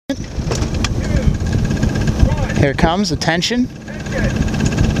Here comes, attention.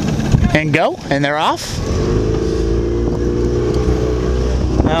 And go, and they're off.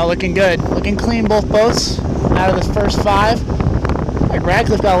 Oh, looking good. Looking clean, both boats out of the first 5. Like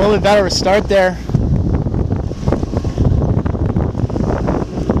Radcliffe got a little bit better of a start there.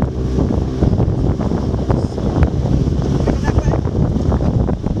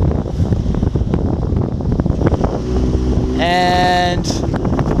 And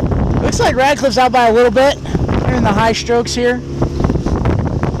looks like Radcliffe's out by a little bit. They're in the high strokes here.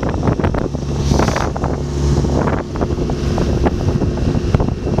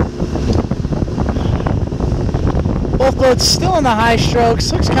 Both boats still in the high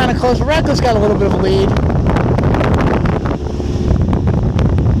strokes. Looks kind of close, but Radcliffe's got a little bit of a lead.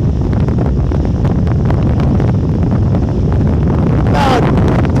 About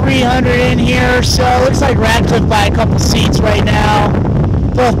 300 in here, so looks like Radcliffe by a couple seats right now.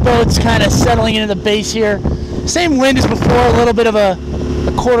 Both boats kind of settling into the base here. Same wind as before, a little bit of a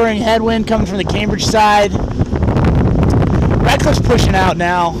quartering headwind coming from the Cambridge side. Radcliffe's pushing out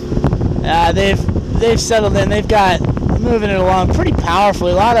now. They've settled in. They've got moving it along pretty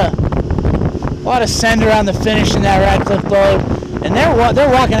powerfully. A lot of send around the finish in that Radcliffe boat, and they're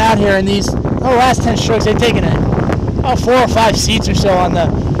walking out here in these last 10 strokes. They've taken about 4 or 5 seats or so on the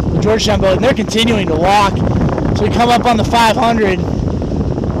Georgetown boat, and they're continuing to walk. So we come up on the 500.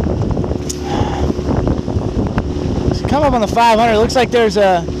 Come up on the 500. It looks like there's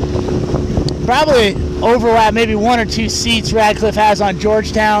a probably overlap, maybe 1 or 2 seats Radcliffe has on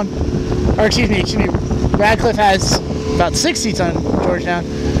Georgetown, or excuse me, Radcliffe has about 6 seats on Georgetown.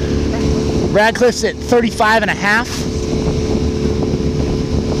 Radcliffe's at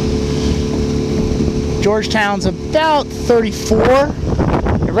 35.5. Georgetown's about 34.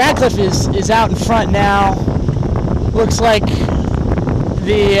 Radcliffe is out in front now. Looks like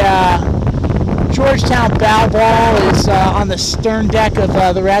the Georgetown bow ball is on the stern deck of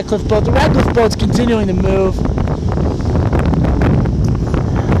the Radcliffe boat. The Radcliffe boat's continuing to move.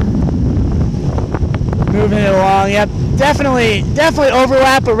 Moving it along. Yep, definitely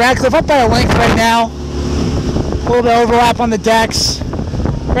overlap, but Radcliffe up by a length right now. A little bit of overlap on the decks.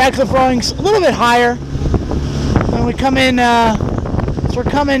 Radcliffe rowing a little bit higher. When we come in, so we're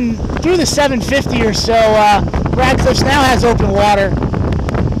coming through the 750 or so. Radcliffe now has open water.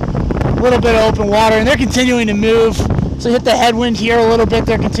 A little bit of open water, and they're continuing to move. So hit the headwind here a little bit.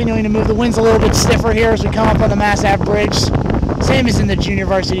 They're continuing to move. The wind's a little bit stiffer here as we come up on the Mass Ave Bridge. Same as in the junior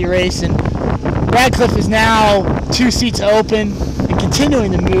varsity race. And Radcliffe is now 2 seats open and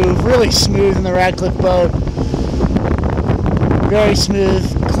continuing to move. Really smooth in the Radcliffe boat. Very smooth.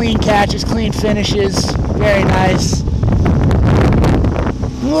 Clean catches, clean finishes. Very nice.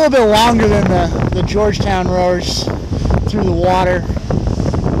 A little bit longer than the Georgetown rowers through the water.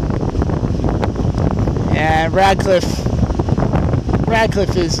 And Radcliffe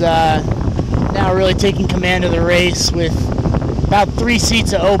is now really taking command of the race with about 3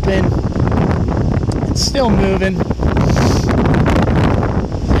 seats open. It's still moving.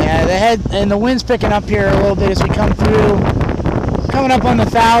 Yeah, the head and the wind's picking up here a little bit as we come through. Coming up on the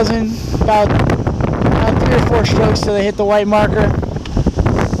 1,000, about 3 or 4 strokes till they hit the white marker.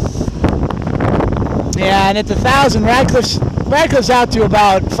 Yeah, and at the 1,000, Radcliffe's out to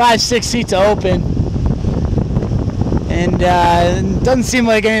about 5-6 seats open. And it doesn't seem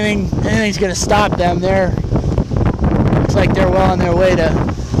like anything's going to stop them. Looks like they're well on their way to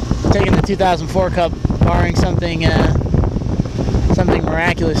taking the 2004 Cup, barring something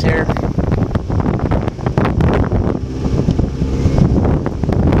miraculous here.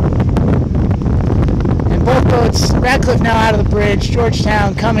 And both boats, Radcliffe now out of the bridge,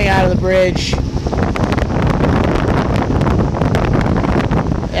 Georgetown coming out of the bridge.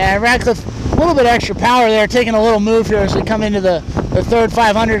 And Radcliffe, a little bit extra power there, taking a little move here as we come into the third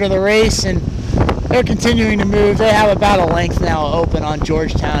 500 of the race, and they're continuing to move. They have about a length now open on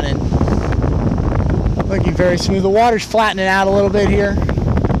Georgetown and looking very smooth. The water's flattening out a little bit here.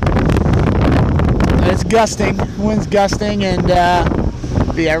 It's gusting, wind's gusting, and yeah,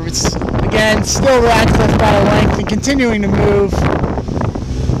 it's again still Radcliffe about a length and continuing to move.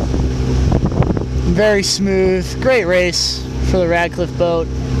 Very smooth, great race for the Radcliffe boat.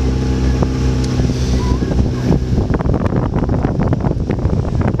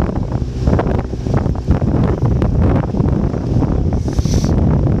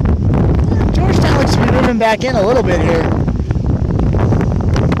 Back in a little bit here,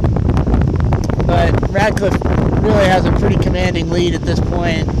 but Radcliffe really has a pretty commanding lead at this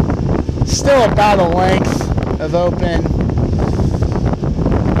point. Still about a length of open,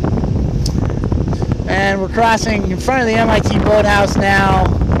 and we're crossing in front of the MIT boathouse now.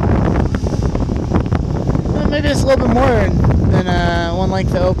 maybe it's a little bit more than 1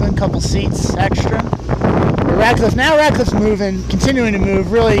 length to open, couple seats extra. But Radcliffe's moving, continuing to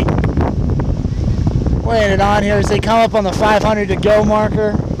move, really laying it on here as they come up on the 500 to go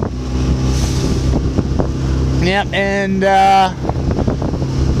marker. Yep, and yeah,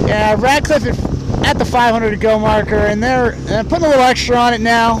 Radcliffe at the 500 to go marker, and they're putting a little extra on it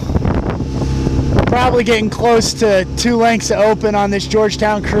now. Probably getting close to 2 lengths to open on this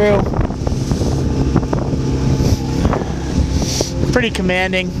Georgetown crew. Pretty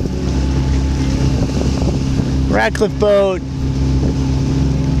commanding. Radcliffe boat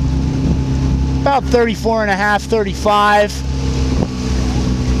about 34.5, 35.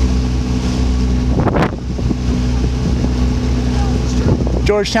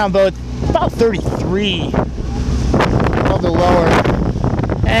 Georgetown boat about 33, a little bit lower.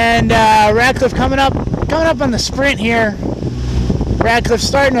 And Radcliffe coming up on the sprint here. Radcliffe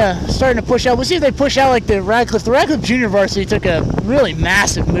starting to push out. We'll see if they push out like the Radcliffe Junior Varsity took a really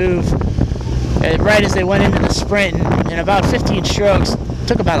massive move right as they went into the sprint, and in about 15 strokes,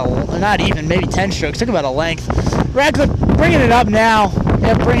 took about not even, maybe 10 strokes, took about a length. Radcliffe bringing it up now.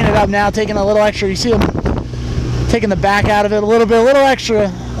 Yeah, bringing it up now, taking a little extra. You see him taking the back out of it a little bit of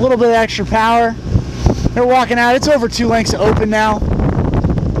extra power. They're walking out. It's over 2 lengths to open now.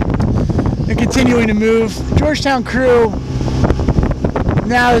 They're continuing to move. Georgetown crew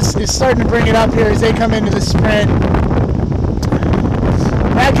now is starting to bring it up here as they come into the sprint.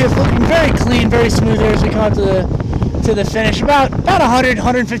 Radcliffe looking very clean, very smooth here as we come up to the finish. About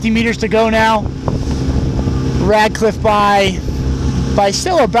 150 meters to go now. Radcliffe by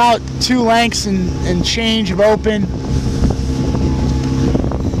still about 2 lengths and change of open.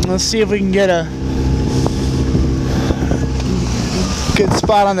 Let's see if we can get a good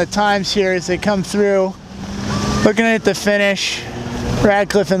spot on the times here as they come through. Looking at the finish,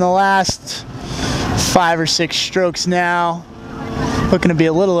 Radcliffe in the last 5 or 6 strokes now. Looking to be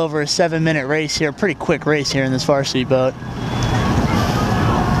a little over a 7-minute race here. Pretty quick race here in this Varsity boat.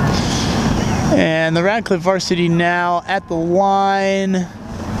 And the Radcliffe Varsity now at the line,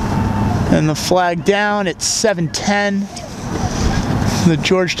 and the flag down at 7:10. The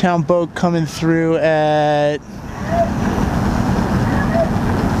Georgetown boat coming through at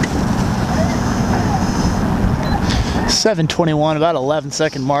 7:21, about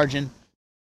 11-second margin.